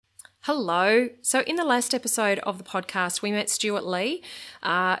Hello. So in the last episode of the podcast, we met Stuart Lee,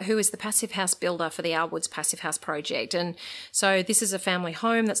 who is the passive house builder for the Alwoods Passive House project. And so this is a family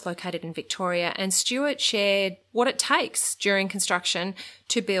home that's located in Victoria, and Stuart shared what it takes during construction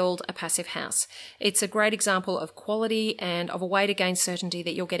to build a passive house. It's a great example of quality and of a way to gain certainty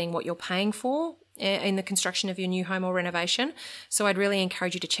that you're getting what you're paying for in the construction of your new home or renovation. So I'd really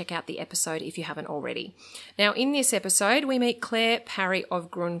encourage you to check out the episode if you haven't already. Now, in this episode, we meet Claire Parry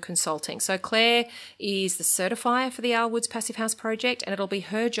of Grun Consulting. So Claire is the certifier for the Alwoods Passive House project, and it'll be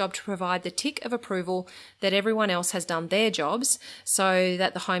her job to provide the tick of approval that everyone else has done their jobs so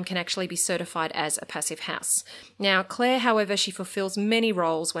that the home can actually be certified as a passive house. Now, Claire, however, she fulfills many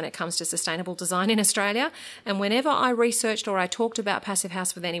roles when it comes to sustainable design in Australia, and whenever I researched or I talked about passive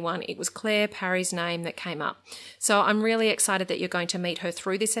house with anyone, it was Claire Parry's name that came up. So I'm really excited that you're going to meet her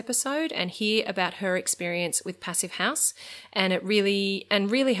through this episode and hear about her experience with passive house and really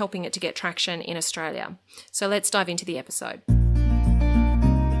helping it to get traction in Australia. So let's dive into the episode.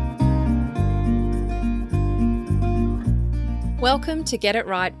 Welcome to Get It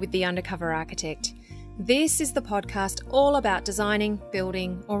Right with the Undercover Architect. This is the podcast all about designing,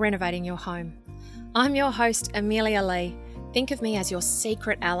 building, or renovating your home. I'm your host, Amelia Lee. Think of me as your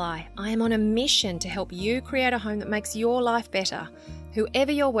secret ally. I am on a mission to help you create a home that makes your life better,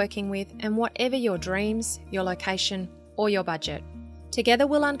 whoever you're working with and whatever your dreams, your location, or your budget. Together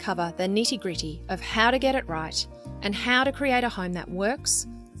we'll uncover the nitty-gritty of how to get it right and how to create a home that works,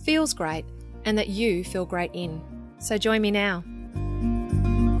 feels great, and that you feel great in. So join me now.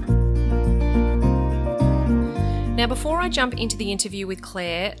 Now, before I jump into the interview with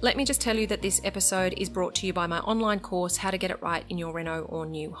Claire, let me just tell you that this episode is brought to you by my online course, How to Get It Right in Your Reno or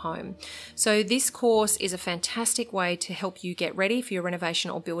New Home. So this course is a fantastic way to help you get ready for your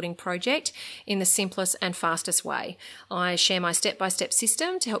renovation or building project in the simplest and fastest way. I share my step-by-step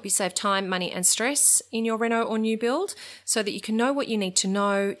system to help you save time, money and stress in your reno or new build so that you can know what you need to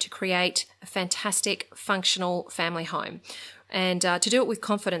know to create a fantastic, functional family home. And to do it with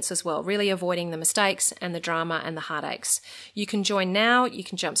confidence as well, really avoiding the mistakes and the drama and the heartaches. You can join now, you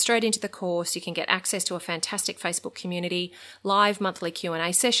can jump straight into the course, you can get access to a fantastic Facebook community, live monthly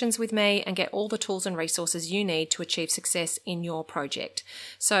Q&A sessions with me, and get all the tools and resources you need to achieve success in your project.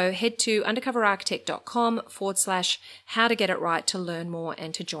 So head to undercoverarchitect.com/how to get it right to learn more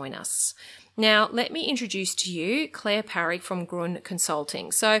and to join us. Now, let me introduce to you Claire Parry from Grun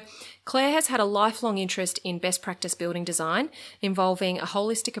Consulting. So Claire has had a lifelong interest in best practice building design, involving a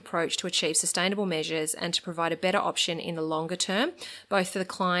holistic approach to achieve sustainable measures and to provide a better option in the longer term, both for the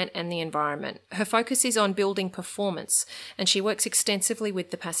client and the environment. Her focus is on building performance, and she works extensively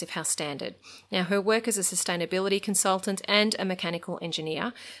with the Passive House Standard. Now, her work as a sustainability consultant and a mechanical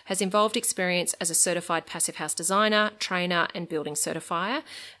engineer has involved experience as a certified passive house designer, trainer, and building certifier,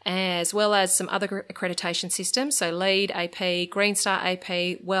 as well as some other accreditation systems, so LEED AP, Green Star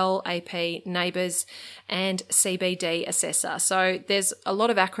AP, WELL AP, NABERS, and CBD Assessor. So there's a lot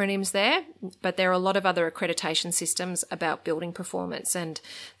of acronyms there, but there are a lot of other accreditation systems about building performance. And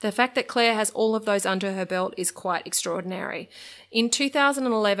the fact that Claire has all of those under her belt is quite extraordinary. In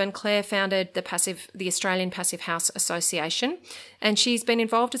 2011, Claire founded the Australian Passive House Association, and she's been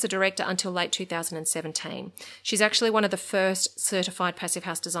involved as a director until late 2017. She's actually one of the first certified passive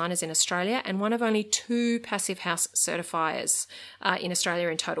house designers in Australia and one of only 2 passive house certifiers in Australia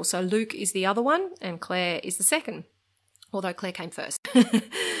in total. So Luke is the other one and Claire is the second, although Claire came first.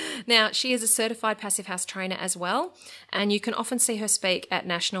 Now, she is a certified passive house trainer as well, and you can often see her speak at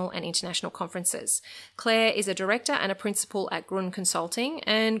national and international conferences. Claire is a director and a principal at Grun Consulting,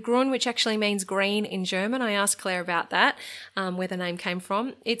 and Grun, which actually means green in German, I asked Claire about that, where the name came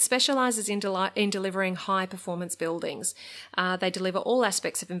from. It specialises in delivering high-performance buildings. They deliver all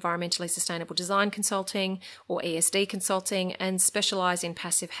aspects of environmentally sustainable design consulting or ESD consulting and specialise in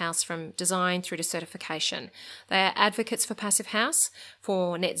passive house from design through to certification. They are advocates for passive house,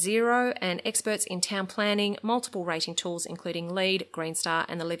 for net zero, and experts in town planning, multiple rating tools including LEED, Green Star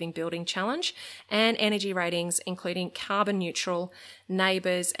and the Living Building Challenge, and energy ratings including carbon neutral,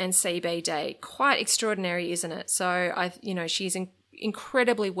 NABERS and CBD. Quite extraordinary, isn't it? So she's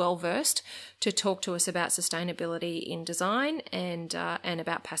incredibly well versed to talk to us about sustainability in design and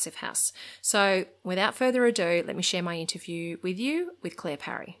about passive house. So without further ado, let me share my interview with you with Claire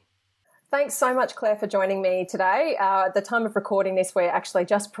Parry. Thanks so much, Claire, for joining me today. At the time of recording this, we're actually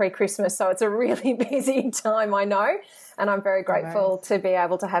just pre-Christmas, so it's a really busy time, I know, and I'm very grateful to be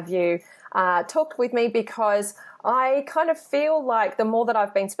able to have you talk with me because I kind of feel like the more that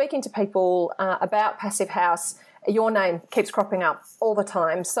I've been speaking to people about Passive House your name keeps cropping up all the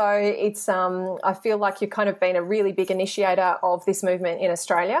time. So it's I feel like you've kind of been a really big initiator of this movement in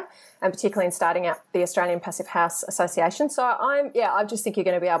Australia, and particularly in starting out the Australian Passive House Association. So I just think you're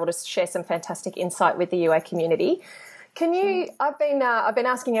going to be able to share some fantastic insight with the UA community. Can you? I've been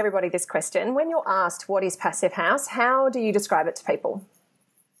asking everybody this question. When you're asked what is Passive House, how do you describe it to people?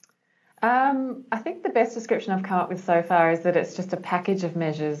 I think the best description I've come up with so far is that it's just a package of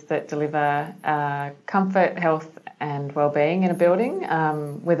measures that deliver comfort, health and well-being in a building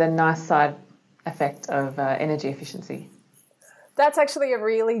with a nice side effect of energy efficiency. That's actually a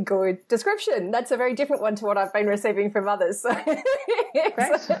really good description. That's a very different one to what I've been receiving from others. So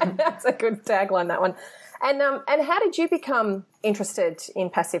that's a good tagline, that one. And how did you become interested in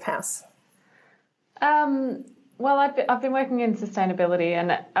Passive House? Well, I've been working in sustainability,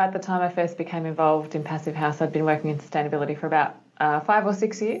 and at the time I first became involved in Passive House, I'd been working in sustainability for about 5 or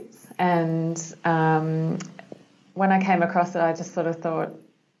 6 years. And when I came across it, I just sort of thought,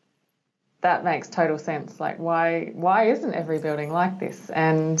 that makes total sense. Like, why isn't every building like this?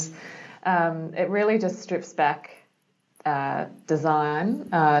 And it really just strips back design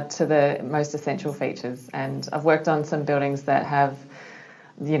to the most essential features. And I've worked on some buildings that have,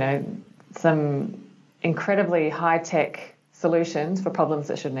 some incredibly high-tech solutions for problems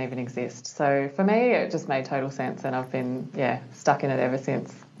that shouldn't even exist. So for me, it just made total sense, and I've been, stuck in it ever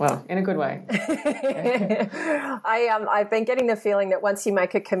since. Well, in a good way. I've been getting the feeling that once you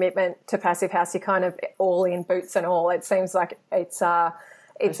make a commitment to Passive House, you're kind of all in, boots and all. It seems like it's one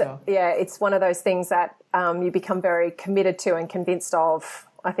of those things that you become very committed to and convinced of,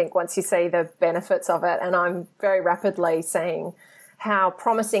 I think, once you see the benefits of it. And I'm very rapidly seeing how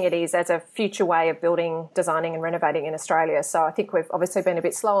promising it is as a future way of building, designing and renovating in Australia. So I think we've obviously been a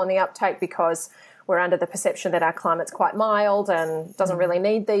bit slow on the uptake because we're under the perception that our climate's quite mild and doesn't really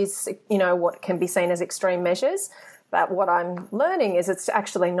need these, what can be seen as extreme measures. But what I'm learning is it's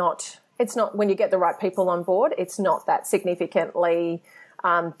actually not, when you get the right people on board, it's not that significantly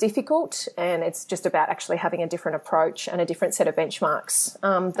difficult, and it's just about actually having a different approach and a different set of benchmarks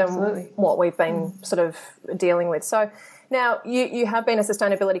than what we've been sort of dealing with. So now, you have been a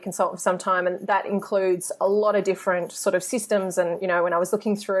sustainability consultant for some time, and that includes a lot of different sort of systems. And, when I was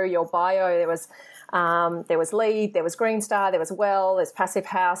looking through your bio, there was LEED, there was Green Star, there was WELL, there's Passive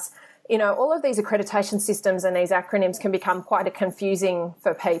House. All of these accreditation systems and these acronyms can become quite confusing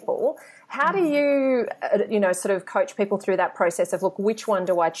for people. How do you, sort of coach people through that process of, look, which one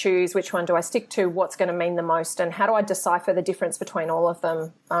do I choose? Which one do I stick to? What's going to mean the most? And how do I decipher the difference between all of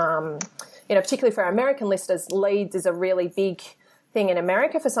them? Particularly for our American listeners, LEED is a really big thing in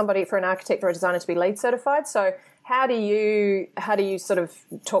America for an architect or a designer to be LEED certified. So how do you sort of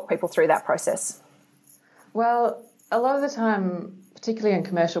talk people through that process? Well, a lot of the time, particularly in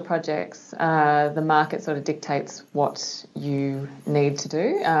commercial projects, the market sort of dictates what you need to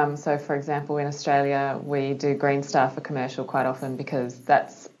do. So, for example, in Australia, we do Green Star for commercial quite often because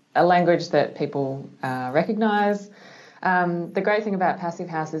that's a language that people recognise. The great thing about Passive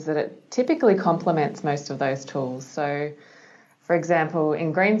House is that it typically complements most of those tools. So, for example,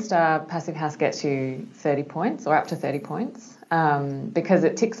 in Green Star, Passive House gets you 30 points or up to 30 points because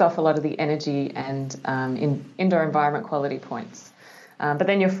it ticks off a lot of the energy and indoor environment quality points. But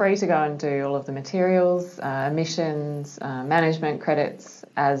then you're free to go and do all of the materials, emissions, management credits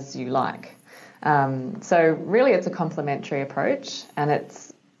as you like. So really it's a complementary approach, and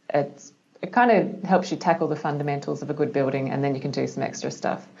it kind of helps you tackle the fundamentals of a good building, and then you can do some extra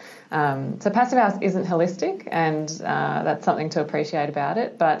stuff. So Passive House isn't holistic, and that's something to appreciate about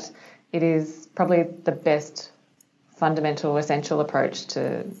it, but it is probably the best fundamental, essential approach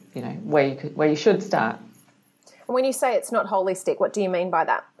to, where you should start. When you say it's not holistic, what do you mean by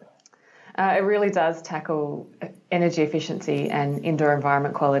that? It really does tackle energy efficiency and indoor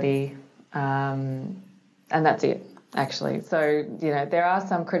environment quality, and that's it, actually. So, there are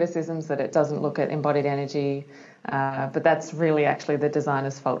some criticisms that it doesn't look at embodied energy, but that's really actually the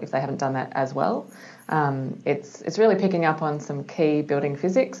designer's fault if they haven't done that as well. It's really picking up on some key building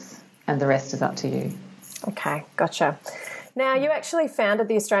physics, and the rest is up to you. Okay, gotcha. Now, you actually founded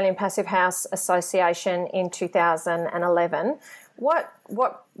the Australian Passive House Association in 2011.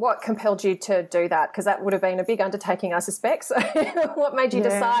 What compelled you to do that? Because that would have been a big undertaking, I suspect. So what made you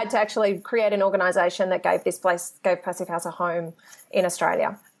decide to actually create an organisation that gave Passive House a home in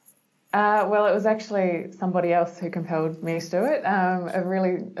Australia? Well, it was actually somebody else who compelled me to do it.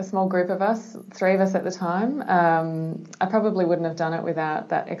 A small group of us, 3 of us at the time. I probably wouldn't have done it without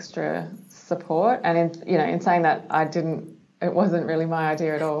that extra support. And in saying that, it wasn't really my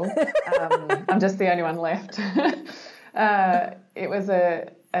idea at all. I'm just the only one left. It was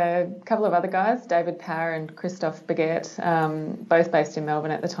a couple of other guys, David Power and Christophe Baguette, both based in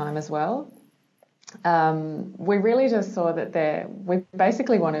Melbourne at the time as well. We really just saw that we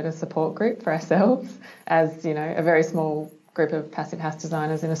basically wanted a support group for ourselves as, you know, a very small group of passive house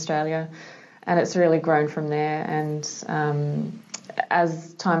designers in Australia, and it's really grown from there. And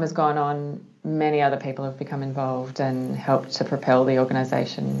as time has gone on, many other people have become involved and helped to propel the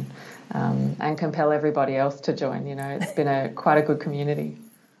organisation and compel everybody else to join. You know, it's been quite a good community.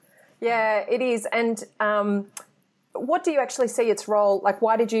 Yeah, it is. And what do you actually see its role? Like,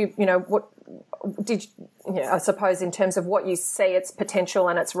 why did you, I suppose in terms of what you see its potential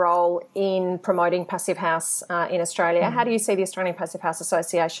and its role in promoting passive house in Australia, how do you see the Australian Passive House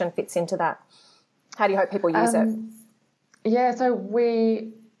Association fits into that? How do you hope people use it? Yeah, so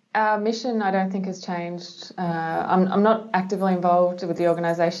our mission, I don't think, has changed. I'm not actively involved with the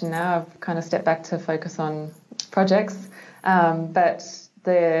organisation now. I've kind of stepped back to focus on projects. But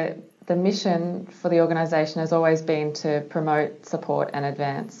the mission for the organisation has always been to promote, support and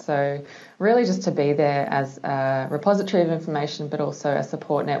advance. So really just to be there as a repository of information, but also a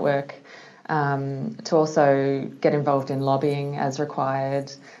support network, to also get involved in lobbying as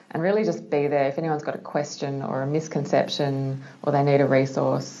required, and really just be there if anyone's got a question or a misconception or they need a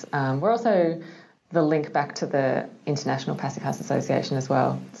resource. We're also the link back to the International Passive House Association as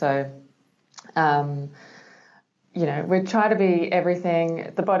well. So, we try to be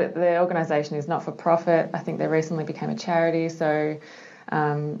everything. The organisation is not for profit. I think they recently became a charity. So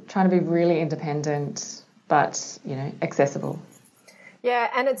trying to be really independent, but, accessible.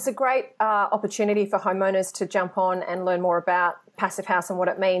 Yeah, and it's a great opportunity for homeowners to jump on and learn more about passive house and what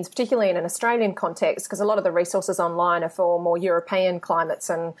it means, particularly in an Australian context, because a lot of the resources online are for more European climates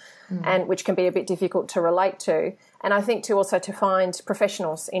and which can be a bit difficult to relate to. And I think to find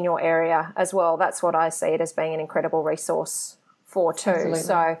professionals in your area as well. That's what I see it as being an incredible resource for too. Absolutely.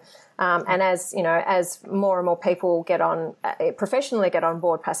 So, and as more and more people professionally get on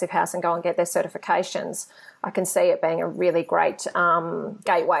board Passive House and go and get their certifications, I can see it being a really great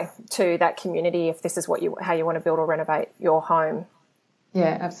gateway to that community if this is how you want to build or renovate your home.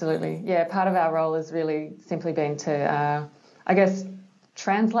 Yeah, absolutely. Yeah, part of our role has really simply been to,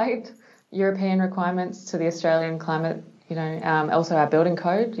 translate European requirements to the Australian climate, also our building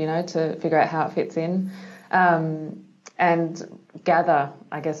code, to figure out how it fits in, and gather,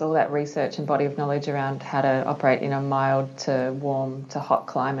 all that research and body of knowledge around how to operate in a mild to warm to hot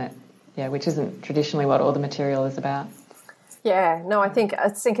climate, which isn't traditionally what all the material is about. Yeah, no, I think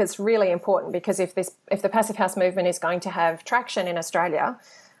it's really important because if the passive house movement is going to have traction in Australia,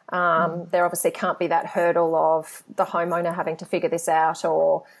 there obviously can't be that hurdle of the homeowner having to figure this out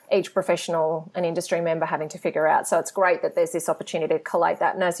or each professional and industry member having to figure out. So it's great that there's this opportunity to collate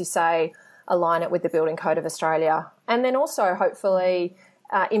that. And as you say, align it with the Building Code of Australia. And then also hopefully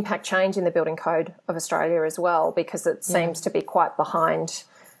impact change in the Building Code of Australia as well, because it seems to be quite behind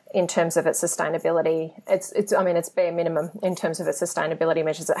in terms of its sustainability. It's bare minimum in terms of its sustainability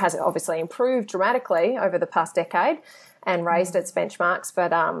measures. It has obviously improved dramatically over the past decade and raised its benchmarks,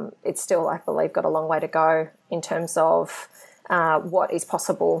 but it's still, I believe, got a long way to go in terms of what is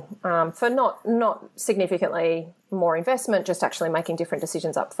possible for not significantly more investment, just actually making different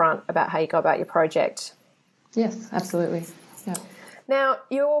decisions up front about how you go about your project. Yes, absolutely. Yeah. Now,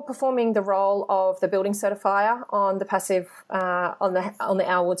 you're performing the role of the building certifier on the on the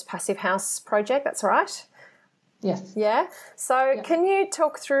Our Woods Passive House project. That's right. Yes. Yeah. So Can you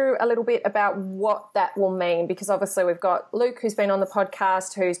talk through a little bit about what that will mean? Because obviously we've got Luke, who's been on the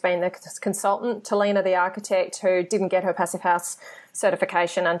podcast, who's been the consultant, Talina, the architect, who didn't get her passive house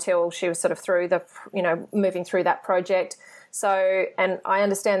certification until she was sort of through moving through that project. So, and I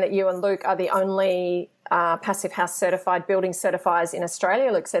understand that you and Luke are the only passive house certified building certifiers in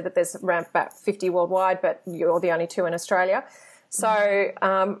Australia. Luke said that there's around about 50 worldwide, but you're the only two in Australia. So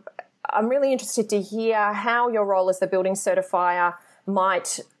I'm really interested to hear how your role as the building certifier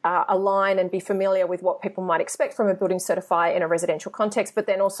might align and be familiar with what people might expect from a building certifier in a residential context, but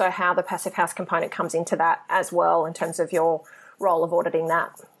then also how the passive house component comes into that as well in terms of your role of auditing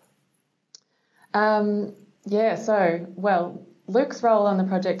that. Luke's role on the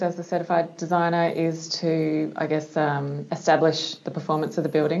project as the certified designer is to, establish the performance of the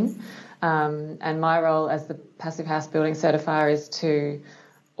building. And my role as the passive house building certifier is to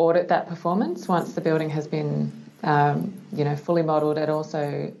audit that performance once the building has been, fully modelled and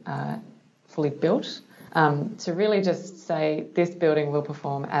also fully built, to really just say this building will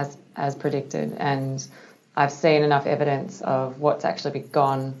perform as predicted. And I've seen enough evidence of what's actually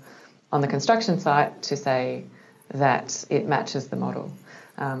gone on the construction site to say that it matches the model,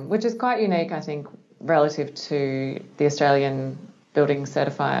 which is quite unique, I think, relative to the Australian building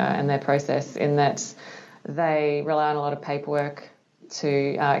certifier and their process, in that they rely on a lot of paperwork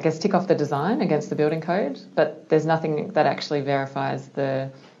to, tick off the design against the building code, but there's nothing that actually verifies the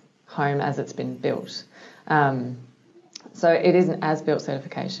home as it's been built. So it is an as-built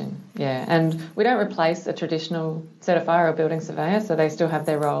certification, yeah. And we don't replace a traditional certifier or building surveyor, so they still have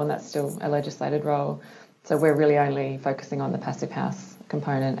their role, and that's still a legislated role. So we're really only focusing on the passive house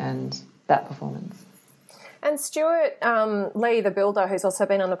component and that performance. And Stuart Lee, the builder, who's also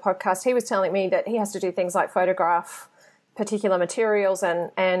been on the podcast, he was telling me that he has to do things like photograph particular materials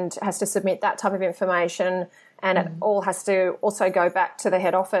and has to submit that type of information, and it all has to also go back to the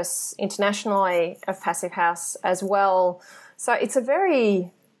head office internationally of Passive House as well. So it's a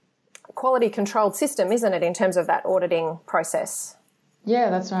very quality controlled system, isn't it, in terms of that auditing process?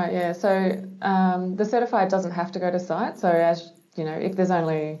 Yeah, that's right, yeah. So the certifier doesn't have to go to site. So as you know, if there's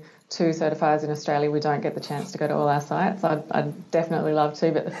only 2 certifiers in Australia, we don't get the chance to go to all our sites. I'd definitely love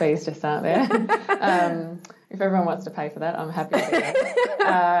to, but the fees just aren't there. If everyone wants to pay for that, I'm happy to do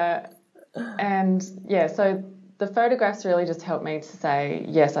that. And yeah, so the photographs really just help me to say,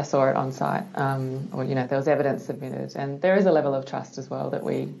 yes, I saw it on site, or, you know, there was evidence submitted. And there is a level of trust as well that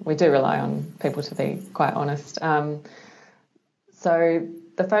we do rely on people to be quite honest. So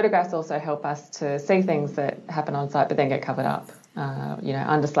the photographs also help us to see things that happen on site but then get covered up.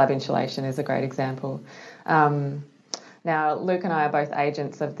 Under slab insulation is a great example. Now, Luke and I are both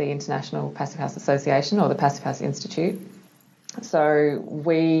agents of the International Passive House Association, or the Passive House Institute. So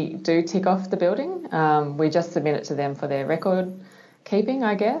we do tick off the building. We just submit it to them for their record keeping,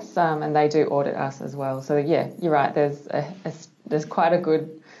 I guess, and they do audit us as well. So, yeah, you're right. There's quite a good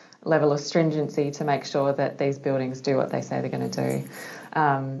level of stringency to make sure that these buildings do what they say they're going to do.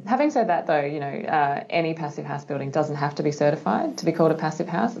 Having said that, though, any passive house building doesn't have to be certified to be called a passive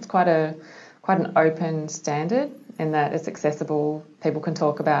house. It's quite an open standard in that it's accessible. People can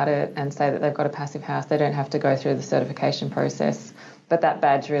talk about it and say that they've got a passive house. They don't have to go through the certification process. But that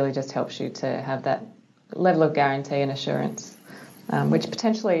badge really just helps you to have that level of guarantee and assurance, which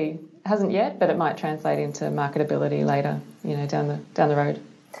potentially hasn't yet, but it might translate into marketability later, down the road.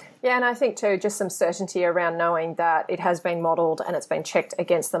 Yeah, and I think too, just some certainty around knowing that it has been modelled and it's been checked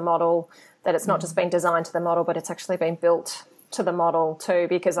against the model, that it's not just been designed to the model, but it's actually been built to the model too,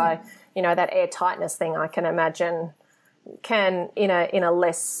 because that air tightness thing I can imagine can, in a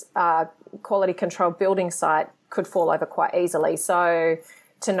less quality controlled building site, could fall over quite easily. So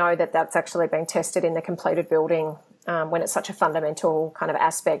to know that that's actually been tested in the completed building when it's such a fundamental kind of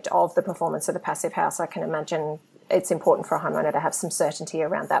aspect of the performance of the passive house, I can imagine it's important for a homeowner to have some certainty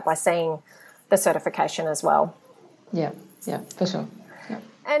around that by seeing the certification as well. Yeah, for sure. Yeah.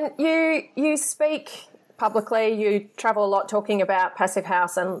 And you speak publicly, you travel a lot talking about passive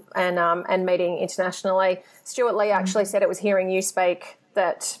house and meeting internationally. Stuart Lee actually said it was hearing you speak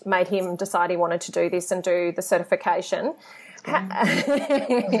that made him decide he wanted to do this and do the certification. How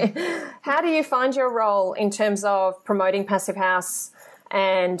do you find your role in terms of promoting passive house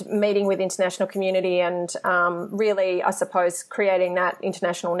and meeting with international community and really, I suppose, creating that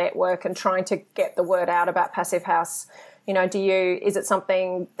international network and trying to get the word out about passive house? Is it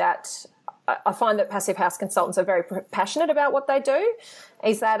something that I find that passive house consultants are very passionate about what they do?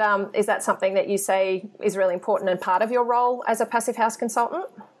 Is that something that you say is really important and part of your role as a passive house consultant?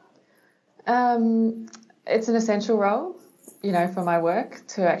 It's an essential role, for my work,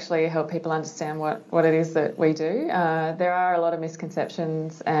 to actually help people understand what it is that we do. There are a lot of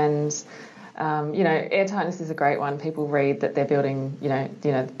misconceptions, and air tightness is a great one. People read that they're building,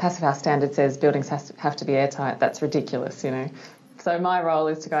 the passive house standard says buildings have to be airtight. That's ridiculous, So my role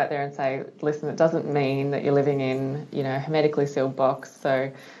is to go out there and say, listen, it doesn't mean that you're living in, a hermetically sealed box.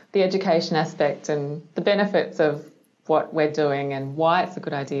 So the education aspect and the benefits of what we're doing and why it's a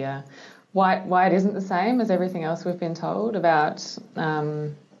good idea, why it isn't the same as everything else we've been told about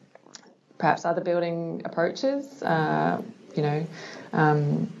perhaps other building approaches,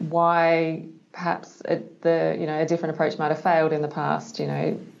 why perhaps a different approach might have failed in the past.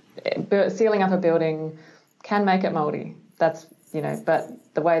 Sealing up a building can make it mouldy. That's, but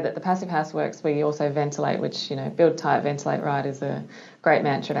the way that the passive house works, we also ventilate, which, build tight, ventilate right is a great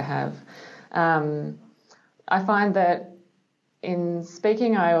mantra to have. I find that in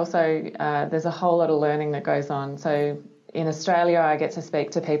speaking, I also, there's a whole lot of learning that goes on. So in Australia, I get to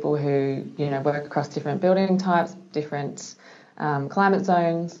speak to people who, work across different building types, different climate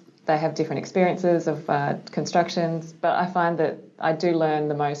zones. They have different experiences of constructions, but I find that I do learn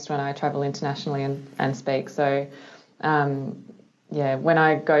the most when I travel internationally and speak. So, when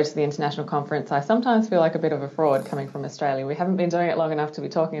I go to the international conference, I sometimes feel like a bit of a fraud coming from Australia. We haven't been doing it long enough to be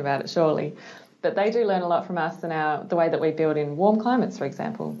talking about it, surely. But they do learn a lot from us and the way that we build in warm climates, for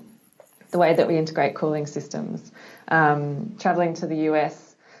example, the way that we integrate cooling systems, travelling to the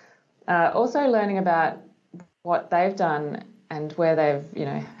US, also learning about what they've done and where they've,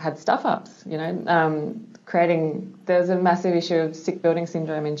 had stuff-ups, there's a massive issue of sick building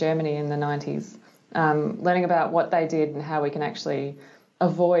syndrome in Germany in the 90s, learning about what they did and how we can actually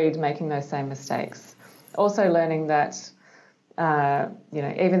avoid making those same mistakes. Also learning that,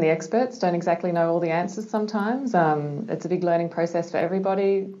 even the experts don't exactly know all the answers sometimes. It's a big learning process for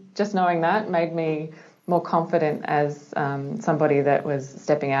everybody. Just knowing that made me more confident as somebody that was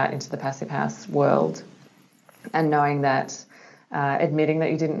stepping out into the passive house world, and knowing that admitting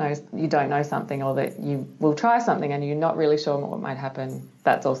that you don't know something, or that you will try something and you're not really sure what might happen,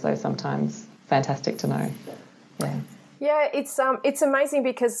 that's also sometimes fantastic to know. Yeah, it's amazing,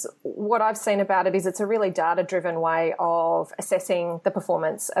 because what I've seen about it is it's a really data-driven way of assessing the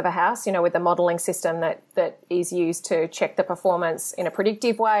performance of a house, with the modelling system that is used to check the performance in a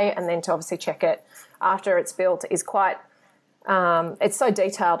predictive way, and then to obviously check it after it's built is quite, it's so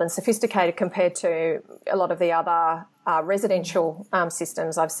detailed and sophisticated compared to a lot of the other residential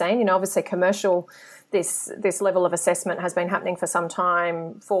systems I've seen. Obviously commercial, this level of assessment has been happening for some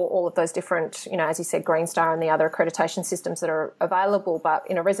time for all of those different, as you said, Green Star and the other accreditation systems that are available. But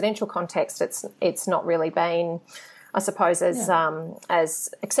in a residential context, it's not really been, I suppose, as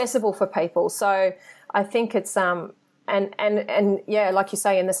accessible for people. So I think it's and like you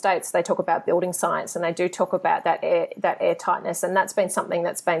say, in the States they talk about building science, and they do talk about that air tightness, and that's been something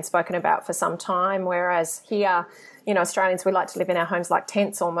that's been spoken about for some time. Whereas here, Australians, we like to live in our homes like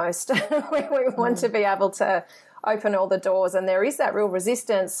tents almost. we want to be able to open all the doors, and there is that real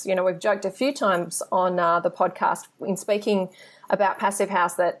resistance. We've joked a few times on the podcast in speaking about Passive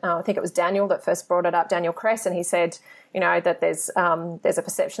House that I think it was Daniel that first brought it up, Daniel Kress, and he said, that there's a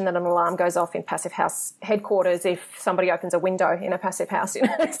perception that an alarm goes off in Passive House headquarters if somebody opens a window in a Passive House. And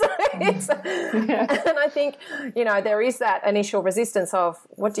I think, there is that initial resistance of,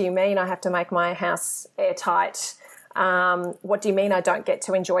 what do you mean I have to make my house airtight? What do you mean I don't get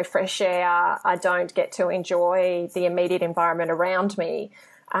to enjoy fresh air? I don't get to enjoy the immediate environment around me.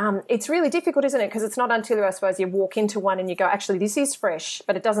 It's really difficult, isn't it? Because it's not until, I suppose, you walk into one and you go, actually, this is fresh,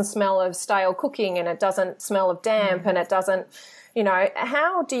 but it doesn't smell of stale cooking, and it doesn't smell of damp, and it doesn't,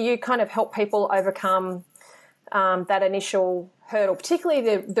 how do you kind of help people overcome that initial hurdle,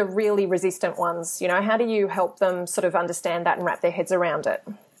 particularly the really resistant ones? How do you help them sort of understand that and wrap their heads around it?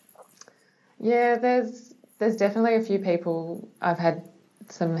 Yeah, there's definitely a few people I've had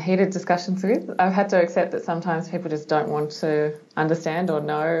some heated discussions with. I've had to accept that sometimes people just don't want to understand or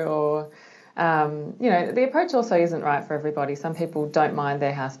know, or, the approach also isn't right for everybody. Some people don't mind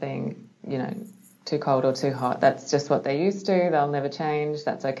their house being, too cold or too hot. That's just what they're used to. They'll never change.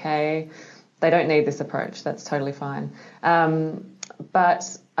 That's okay. They don't need this approach. That's totally fine.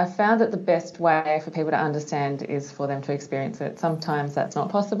 But I found that the best way for people to understand is for them to experience it. Sometimes that's not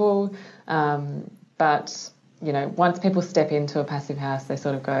possible, but once people step into a passive house, they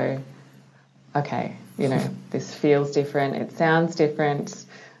sort of go, okay, this feels different, it sounds different.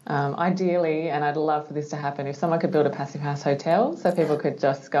 Ideally, and I'd love for this to happen, if someone could build a passive house hotel so people could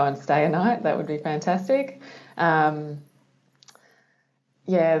just go and stay a night, that would be fantastic. I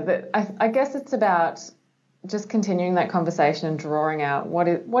guess it's about just continuing that conversation and drawing out what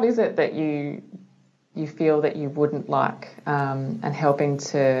is it that you feel that you wouldn't like, and helping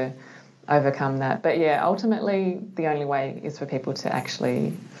to overcome that. But ultimately the only way is for people to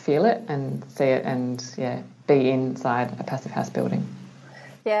actually feel it and see it and be inside a passive house building.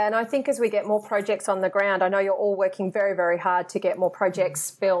 Yeah, and I think as we get more projects on the ground, I know you're all working very, very hard to get more projects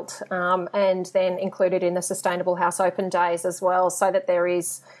built, and then included in the Sustainable House Open Days as well, so that there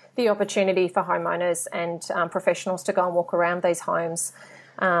is the opportunity for homeowners and professionals to go and walk around these homes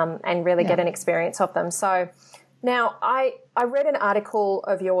and really get an experience of them. So now, I read an article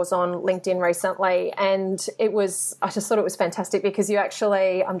of yours on LinkedIn recently, and I just thought it was fantastic, because you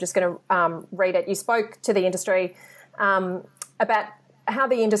actually, I'm just going to read it. You spoke to the industry about how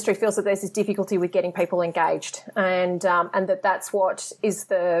the industry feels that there's this difficulty with getting people engaged, and that's what is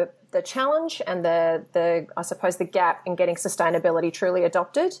the challenge and the I suppose the gap in getting sustainability truly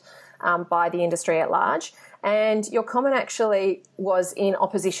adopted by the industry at large. And your comment actually was in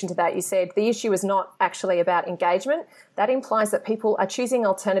opposition to that. You said the issue is not actually about engagement. That implies that people are choosing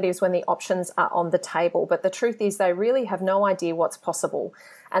alternatives when the options are on the table. But the truth is they really have no idea what's possible.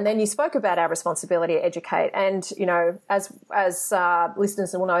 And then you spoke about our responsibility to educate. And, as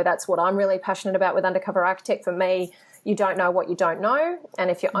listeners will know, that's what I'm really passionate about with Undercover Architect. For me, you don't know what you don't know. And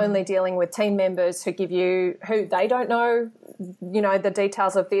if you're only dealing with team members who they don't know, the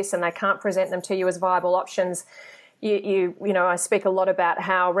details of this, and they can't present them to you as viable options, I speak a lot about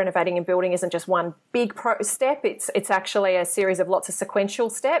how renovating and building isn't just one big step. It's actually a series of lots of sequential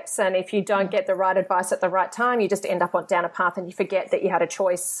steps. And if you don't get the right advice at the right time, you just end up down a path and you forget that you had a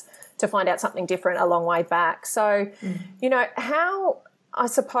choice to find out something different a long way back. So, how, I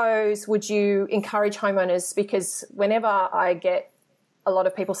suppose, would you encourage homeowners? Because whenever I get a lot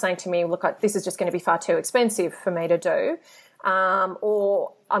of people saying to me, look, this is just going to be far too expensive for me to do,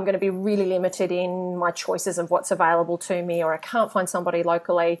 or I'm going to be really limited in my choices of what's available to me, or I can't find somebody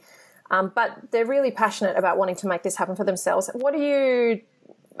locally, but they're really passionate about wanting to make this happen for themselves.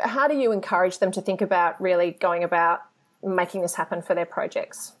 How do you encourage them to think about really going about making this happen for their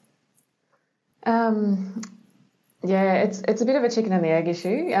projects? It's a bit of a chicken and the egg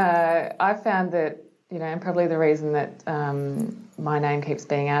issue. I've found that, and probably the reason that my name keeps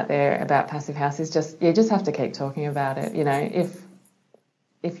being out there about Passive House is you just have to keep talking about it.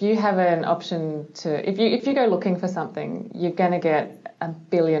 If you have an option if you go looking for something, you're going to get a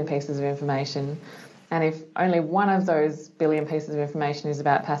billion pieces of information. And if only one of those billion pieces of information is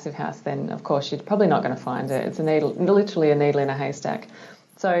about Passive House, then of course you're probably not going to find it. It's literally a needle in a haystack.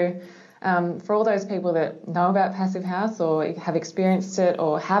 So for all those people that know about Passive House or have experienced it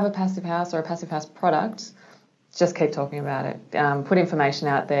or have a Passive House or a Passive House product, just keep talking about it. Put information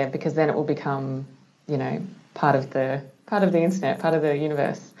out there, because then it will become, part of the internet, part of the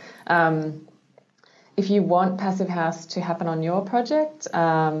universe. If you want Passive House to happen on your project,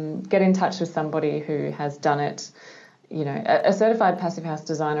 get in touch with somebody who has done it. A certified Passive House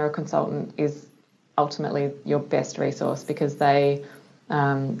designer or consultant is ultimately your best resource, because they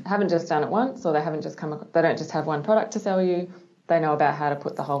haven't just done it once, or they don't just have one product to sell you. They know about how to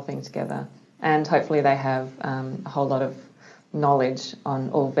put the whole thing together, and hopefully they have a whole lot of knowledge on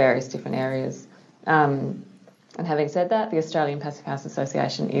all various different areas. And having said that, the Australian Passive House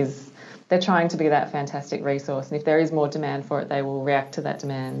Association they're trying to be that fantastic resource, and if there is more demand for it, they will react to that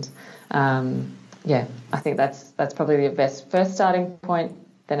demand. I think that's probably the best first starting point.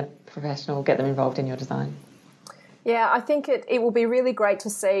 Then a professional will get them involved in your design. Yeah, I think it will be really great to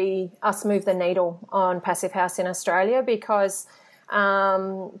see us move the needle on Passive House in Australia, because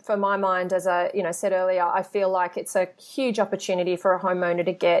for my mind, as I said earlier, I feel like it's a huge opportunity for a homeowner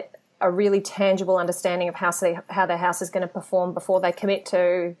to get a really tangible understanding of how their house is going to perform before they commit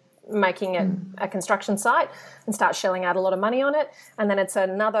to making it a construction site and start shelling out a lot of money on it. And then it's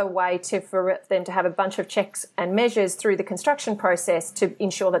another way for them to have a bunch of checks and measures through the construction process to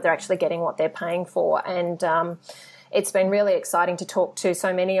ensure that they're actually getting what they're paying for. And it's been really exciting to talk to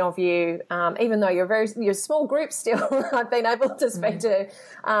so many of you, even though you're a small group still. I've been able to speak to,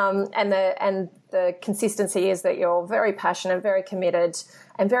 and the consistency is that you're very passionate, very committed,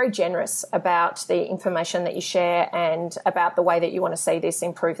 and very generous about the information that you share and about the way that you want to see this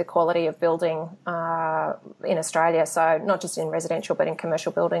improve the quality of building in Australia. So not just in residential, but in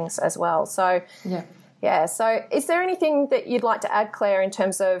commercial buildings as well. So yeah. So is there anything that you'd like to add, Claire, in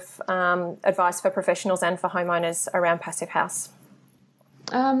terms of advice for professionals and for homeowners around Passive House?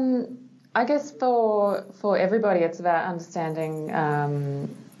 I guess for everybody, it's about understanding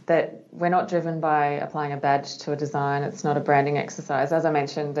that we're not driven by applying a badge to a design. It's not a branding exercise. As I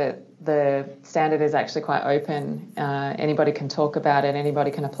mentioned, that the standard is actually quite open. Anybody can talk about it. Anybody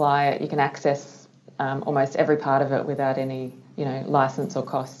can apply it. You can access almost every part of it without any, license or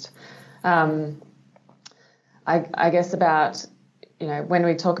cost. I guess about, when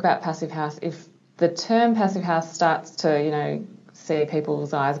we talk about Passive House, if the term Passive House starts to, see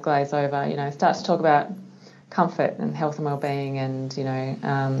people's eyes glaze over, start to talk about comfort and health and well-being and,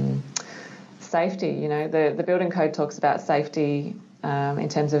 safety. The building code talks about safety in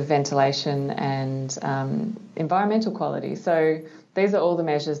terms of ventilation and environmental quality. So these are all the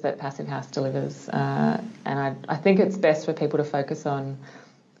measures that Passive House delivers. And I think it's best for people to focus on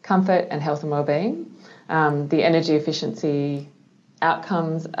comfort and health and well-being. The energy efficiency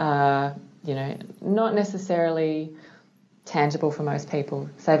outcomes are, not necessarily tangible for most people.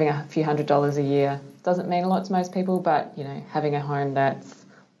 Saving a few $100s a year doesn't mean a lot to most people, but, having a home that's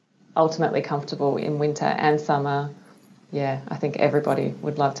ultimately comfortable in winter and summer, I think everybody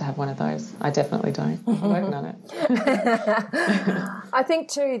would love to have one of those. I definitely don't. I'm working on it. I think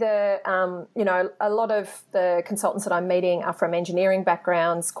too, a lot of the consultants that I'm meeting are from engineering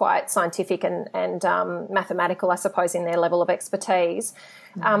backgrounds, quite scientific and mathematical, I suppose, in their level of expertise.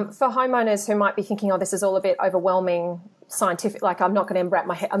 For homeowners who might be thinking, oh, this is all a bit overwhelming, scientific, like I'm not going to wrap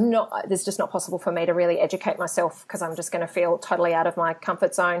my head, it's just not possible for me to really educate myself because I'm just going to feel totally out of my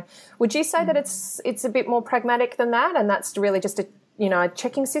comfort zone. Would you say that it's a bit more pragmatic than that, and that's really just a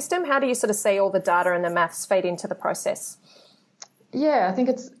checking system? How do you sort of see all the data and the maths feed into the process? Yeah, I think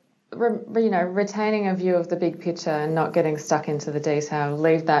it's retaining a view of the big picture and not getting stuck into the detail.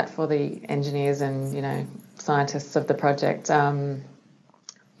 Leave that for the engineers and scientists of the project. When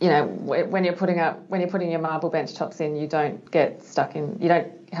you're putting your marble bench tops in, you don't get stuck in. You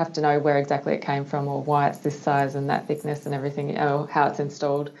don't have to know where exactly it came from or why it's this size and that thickness and everything, or how it's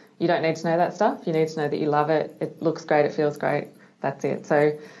installed. You don't need to know that stuff. You need to know that you love it. It looks great. It feels great. That's it.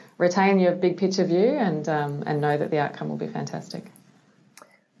 So retain your big picture view and know that the outcome will be fantastic.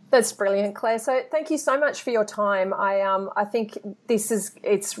 That's brilliant, Claire. So thank you so much for your time. I think it's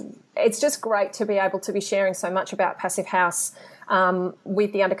just great to be able to be sharing so much about Passive House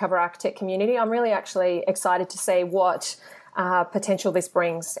with the Undercover Architect community. I'm really actually excited to see what potential this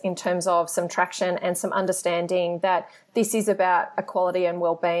brings in terms of some traction and some understanding that this is about a quality and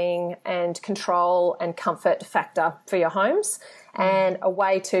well-being and control and comfort factor for your homes, and a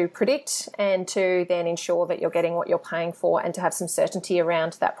way to predict and to then ensure that you're getting what you're paying for and to have some certainty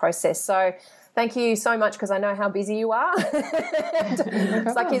around that process. So thank you so much, because I know how busy you are.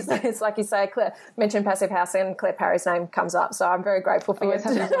 It's like you say, Claire mentioned Passive House and Claire Parry's name comes up. So I'm very grateful for your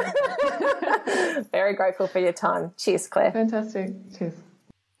time. Very grateful for your time. Cheers, Claire. Fantastic. Cheers.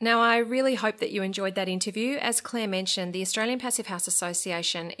 Now, I really hope that you enjoyed that interview. As Claire mentioned, the Australian Passive House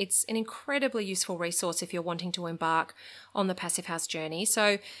Association, it's an incredibly useful resource if you're wanting to embark on the Passive House journey.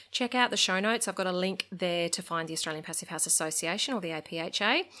 So check out the show notes. I've got a link there to find the Australian Passive House Association, or the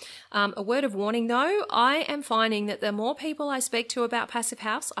APHA. A word of warning though, I am finding that the more people I speak to about Passive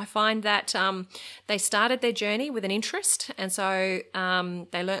House, I find that they started their journey with an interest, and so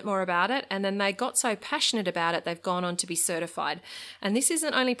they learnt more about it, and then they got so passionate about it, they've gone on to be certified. And this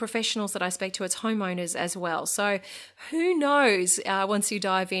isn't only professionals that I speak to, it's homeowners as well. So who knows, once you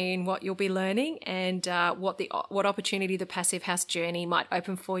dive in, what you'll be learning and what opportunity the Passive House journey might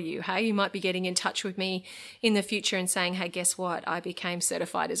open for you. Hey, you might be getting in touch with me in the future and saying, hey, guess what? I became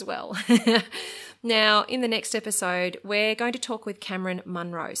certified as well. Now, in the next episode, we're going to talk with Cameron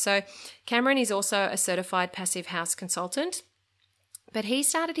Munro. So Cameron is also a certified Passive House consultant, but he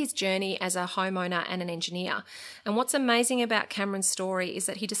started his journey as a homeowner and an engineer. And what's amazing about Cameron's story is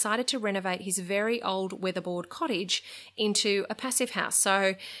that he decided to renovate his very old weatherboard cottage into a passive house.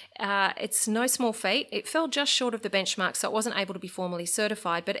 So it's no small feat. It fell just short of the benchmark, so it wasn't able to be formally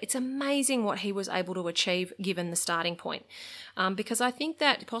certified, but it's amazing what he was able to achieve given the starting point. Because I think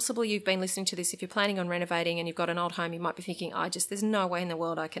that possibly you've been listening to this, if you're planning on renovating and you've got an old home, you might be thinking, there's no way in the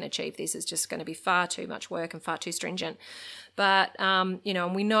world I can achieve this. It's just going to be far too much work and far too stringent. But, and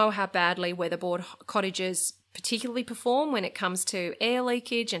we know how badly weatherboard cottages particularly perform when it comes to air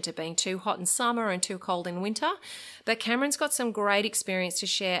leakage and to being too hot in summer and too cold in winter. But Cameron's got some great experience to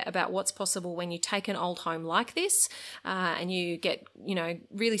share about what's possible when you take an old home like this and you get,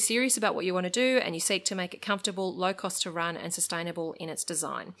 really serious about what you want to do, and you seek to make it comfortable, low cost to run, and sustainable in its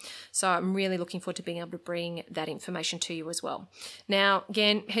design. So I'm really looking forward to being able to bring that information to you as well. Now,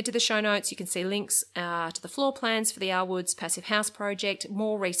 again, head to the show notes. You can see links to the floor plans for the Arwoods Passive House project,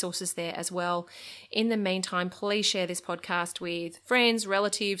 more resources there as well. In the meantime, please share this podcast with friends,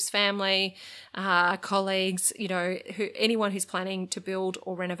 relatives, family, colleagues, anyone who's planning to build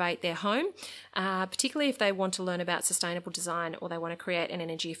or renovate their home, particularly if they want to learn about sustainable design or they want to create an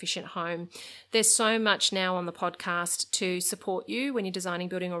energy efficient home. There's so much now on the podcast to support you when you're designing,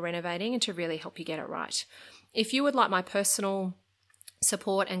 building or renovating, and to really help you get it right. If you would like my personal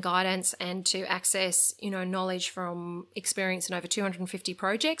support and guidance and to access, knowledge from experience in over 250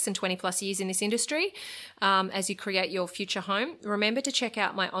 projects and 20 plus years in this industry, as you create your future home, remember to check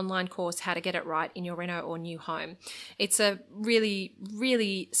out my online course, How to Get It Right in Your Reno or New Home. It's a really,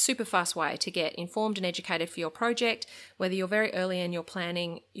 really super fast way to get informed and educated for your project, whether you're very early in your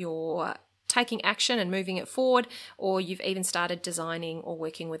planning, you're taking action and moving it forward, or you've even started designing or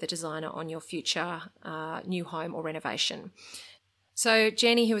working with a designer on your future new home or renovation. So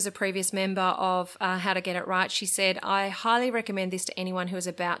Jenny, who was a previous member of How to Get It Right, she said, I highly recommend this to anyone who is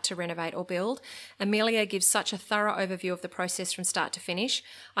about to renovate or build. Amelia gives such a thorough overview of the process from start to finish.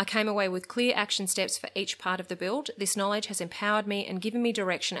 I came away with clear action steps for each part of the build. This knowledge has empowered me and given me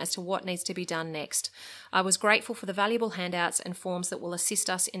direction as to what needs to be done next. I was grateful for the valuable handouts and forms that will assist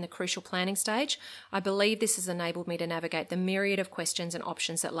us in the crucial planning stage. I believe this has enabled me to navigate the myriad of questions and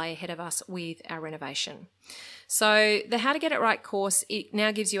options that lay ahead of us with our renovation. So the How to Get It Right course, it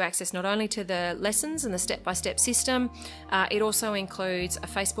now gives you access not only to the lessons and the step-by-step system, it also includes a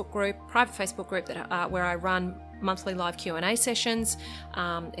Facebook group, private Facebook group that where I run monthly live Q&A sessions.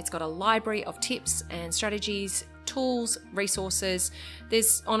 It's got a library of tips and strategies, tools, resources.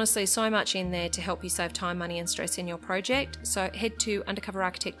 There's honestly so much in there to help you save time, money and stress in your project. So head to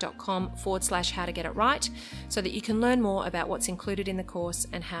undercoverarchitect.com/how to get it right so that you can learn more about what's included in the course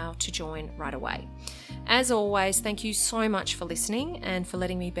and how to join right away. As always, thank you so much for listening and for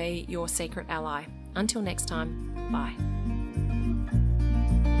letting me be your secret ally. Until next time, bye.